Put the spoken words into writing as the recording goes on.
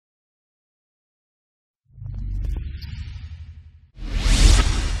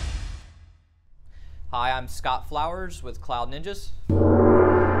Hi, I'm Scott Flowers with Cloud Ninjas.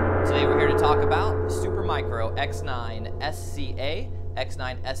 Today we're here to talk about Supermicro X9SCA,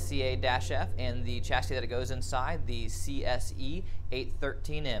 X9SCA-F, and the chassis that it goes inside, the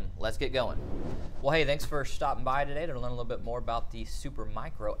CSE-813M. Let's get going. Well, hey, thanks for stopping by today to learn a little bit more about the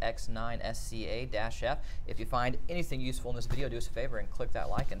Supermicro X9SCA-F. If you find anything useful in this video, do us a favor and click that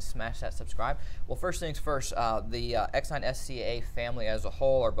like and smash that subscribe. Well, first things first, the X9SCA family as a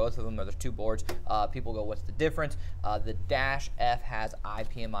whole, or both of them, are the two boards. People go, what's the difference? The -F has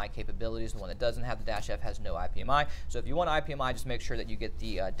IPMI capabilities. The one that doesn't have the -F has no IPMI. So if you want IPMI, just make sure that you get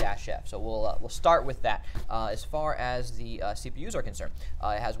the -F. So we'll start with that. As far as the CPUs are concerned,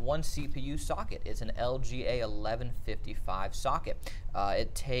 it has one CPU socket. It's an LGA 1155 socket.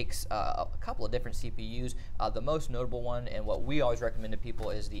 It takes a couple of different CPUs. The most notable one, and what we always recommend to people,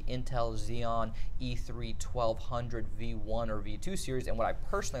 is the Intel Xeon E3 1200 V1 or V2 series, and what I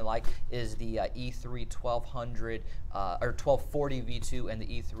personally like is the E3 1200 or 1240 V2 and the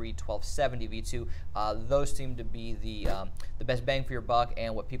E3 1270 V2. Those seem to be the best bang for your buck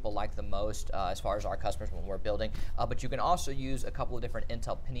and what people like the most as far as our customers when we're building. But you can also use a couple of different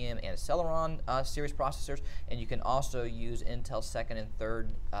Intel Pentium and Celeron series processors, and you can also use Intel 2nd and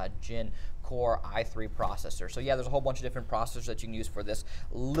 3rd Gen Core i3 processor. So yeah, there's a whole bunch of different processors that you can use for this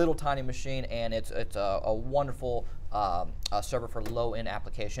little tiny machine, and it's a wonderful server for low-end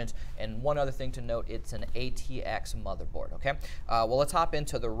applications. And one other thing to note, it's an ATX motherboard. Okay, well, let's hop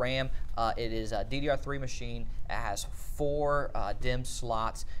into the RAM. It is a DDR3 machine. It has 4 DIMM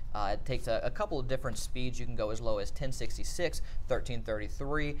slots. It takes a couple of different speeds. You can go as low as 1066,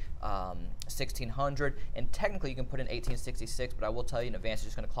 1333, 1600, and technically you can put in 1866, but I will tell you in advance it's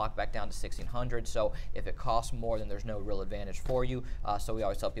just going to clock back down to 1600. So if it costs more, then there's no real advantage for you. So we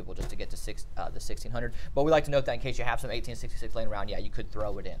always tell people just to get to the 1600. But we like to note that in case you have some 1866 laying around, yeah, you could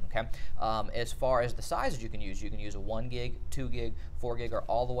throw it in. Okay. As far as the sizes you can use a 1 gig, 2 gig, 4 gig, or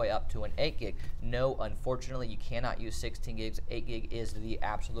all the way up to an 8 gig. No, unfortunately, you cannot use 16 gigs. 8 gig is the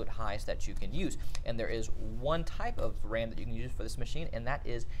absolute highest that you can use. And there is one type of RAM that you can use for this machine, and that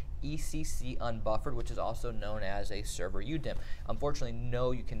is ECC unbuffered, which is also known as a server UDIMM. Unfortunately,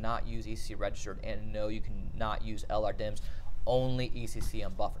 no, you cannot use ECC registered, and no, you cannot use LRDIMMs. Only ECC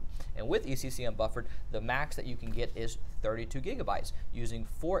unbuffered. And with ECC unbuffered, the max that you can get is 32 gigabytes using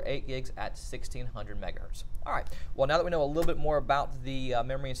 4 8 gigs at 1600 megahertz. All right, well, now that we know a little bit more about the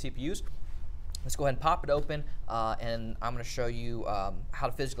memory and CPUs, let's go ahead and pop it open, and I'm going to show you how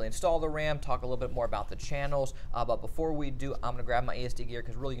to physically install the RAM, talk a little bit more about the channels. But before we do, I'm going to grab my ESD gear,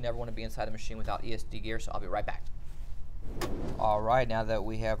 because really you never want to be inside a machine without ESD gear, so I'll be right back. All right, now that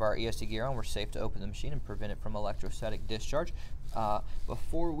we have our ESD gear on, we're safe to open the machine and prevent it from electrostatic discharge.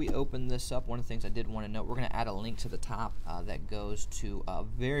 Before we open this up, one of the things I did want to note, we're going to add a link to the top that goes to a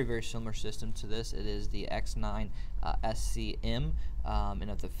very, very similar system to this. It is the X9SCA and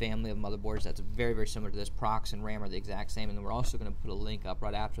of the family of motherboards that's very, very similar to this. Prox and RAM are the exact same, and then we're also going to put a link up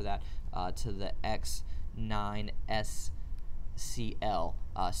right after that to the X9SCA.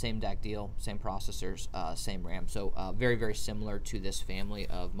 Same DAC deal, same processors, same RAM. So very, very similar to this family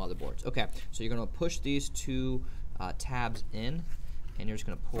of motherboards. Okay, so you're going to push these two tabs in, and you're just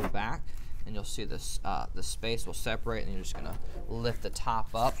going to pull back, and you'll see this the space will separate, and you're just going to lift the top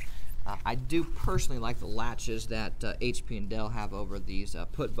up. I do personally like the latches that HP and Dell have over these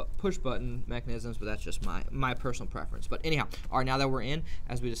push button mechanisms, but that's just my personal preference. But anyhow, all right, now that we're in,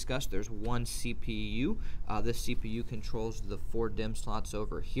 as we discussed, there's one CPU. This CPU controls the 4 DIMM slots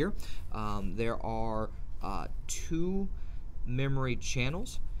over here. There are 2 memory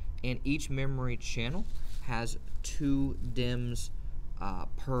channels, and each memory channel has 2 DIMMs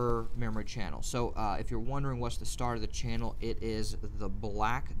per memory channel. So if you're wondering what's the start of the channel, it is the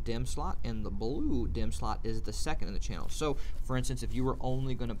black DIMM slot, and the blue DIMM slot is the second in the channel. So for instance, if you were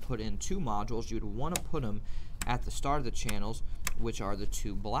only going to put in 2 modules, you would want to put them at the start of the channels, which are the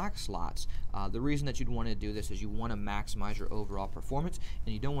 2 black slots. The reason that you'd want to do this is you want to maximize your overall performance,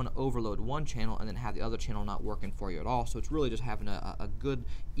 and you don't want to overload one channel and then have the other channel not working for you at all. So it's really just having a good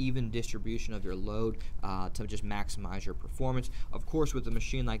even distribution of your load to just maximize your performance. Of course, with a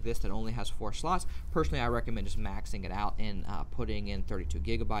machine like this that only has 4 slots, personally I recommend just maxing it out and putting in 32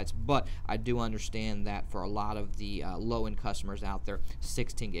 gigabytes, but I do understand that for a lot of the low-end customers out there,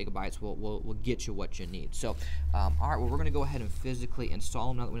 16 gigabytes will get you what you need. So all right, well, we're going to go ahead and physically install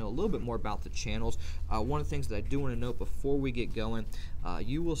them now that we know a little bit more about the channels. One of the things that I do want to note before we get going,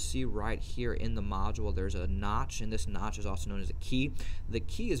 you will see right here in the module there's a notch, and this notch is also known as a key. The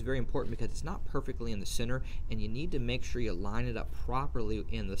key is very important because it's not perfectly in the center, and you need to make sure you line it up properly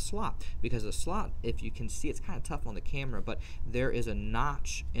in the slot, because the slot, if you can see, it's kind of tough on the camera, but there is a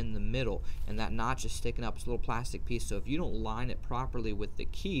notch in the middle, and that notch is sticking up. It's a little plastic piece, so if you don't line it properly with the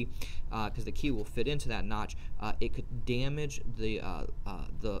key, because the key will fit into that notch, it could damage the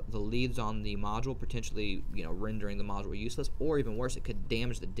leads on the module, potentially, you know, rendering the module useless, or even worse, it could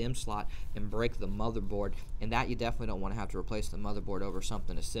damage the DIMM slot and break the motherboard, and that you definitely don't want to have to replace the motherboard over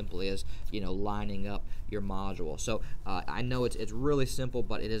something as simply as, you know, lining up your module. So I know it's really simple,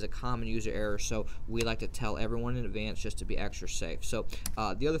 but it is a common user error, so we like to tell everyone in advance just to be extra safe. So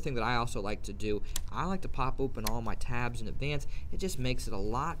the other thing that I also like to do, I like to pop open all my tabs in advance. It just makes it a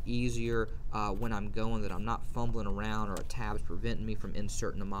lot easier when I'm going, that I'm not fumbling around or a tab's preventing me from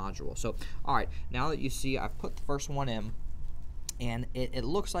inserting the module. So alright, now that you see I've put the first one in, and it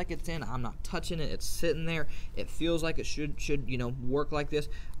looks like it's in. I'm not touching it. It's sitting there. It feels like it should you know, work like this.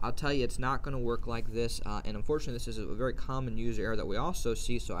 I'll tell you, it's not going to work like this, and unfortunately this is a very common user error that we also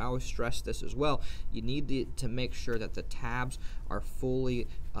see, so I always stress this as well. You need to make sure that the tabs are fully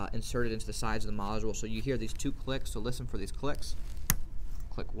inserted into the sides of the module. So you hear these 2 clicks, so listen for these clicks.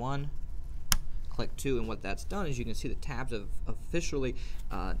 Click 1, click 2, and what that's done is you can see the tabs have officially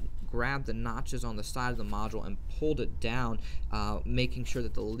grabbed the notches on the side of the module and pulled it down, making sure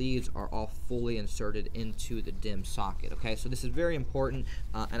that the leads are all fully inserted into the DIMM socket. Okay, so this is very important,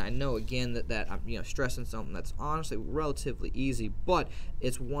 and I know again that I'm, you know, stressing something that's honestly relatively easy, but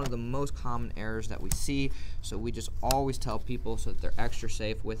it's one of the most common errors that we see. So we just always tell people so that they're extra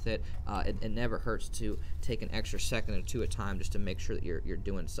safe with it. It never hurts to take an extra second or 2 at a time just to make sure that you're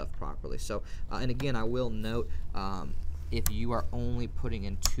doing stuff properly. So and again, I will note, if you are only putting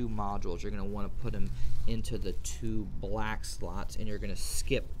in 2 modules, you're going to want to put them into the 2 black slots, and you're going to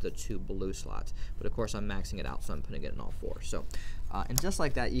skip the 2 blue slots. But of course, I'm maxing it out, so I'm putting it in all 4. So, and just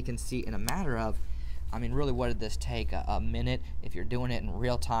like that, you can see in a matter of, I mean, really, what did this take? A minute? If you're doing it in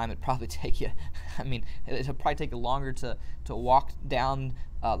real time, it'd probably take you, I mean, it'll probably take you longer to walk down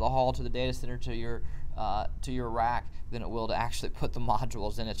the hall to the data center to your rack than it will to actually put the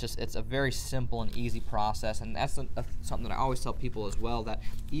modules in. It's a very simple and easy process, and that's something that I always tell people as well, that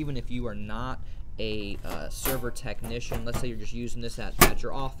even if you are not a server technician, let's say you're just using this at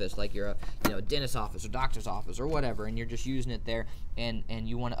your office, like you're a dentist's office or doctor's office or whatever, and you're just using it there, and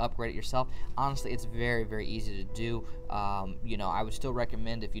you want to upgrade it yourself, honestly, it's very, very easy to do. I would still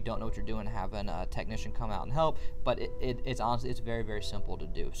recommend, if you don't know what you're doing, having a technician come out and help, but it's honestly, it's very, very simple to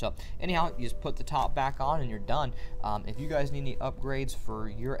do. So anyhow, you just put the top back on and you're done. If you guys need any upgrades for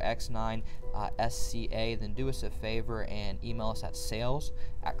your X9SCA, then do us a favor and email us at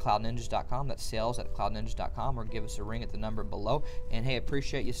sales@cloudninjas.com. That's sales@cloudninjas.com, or give us a ring at the number below. And hey,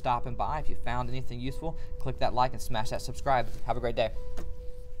 appreciate you stopping by. If you found anything useful, click that like and smash that subscribe. Have a great day.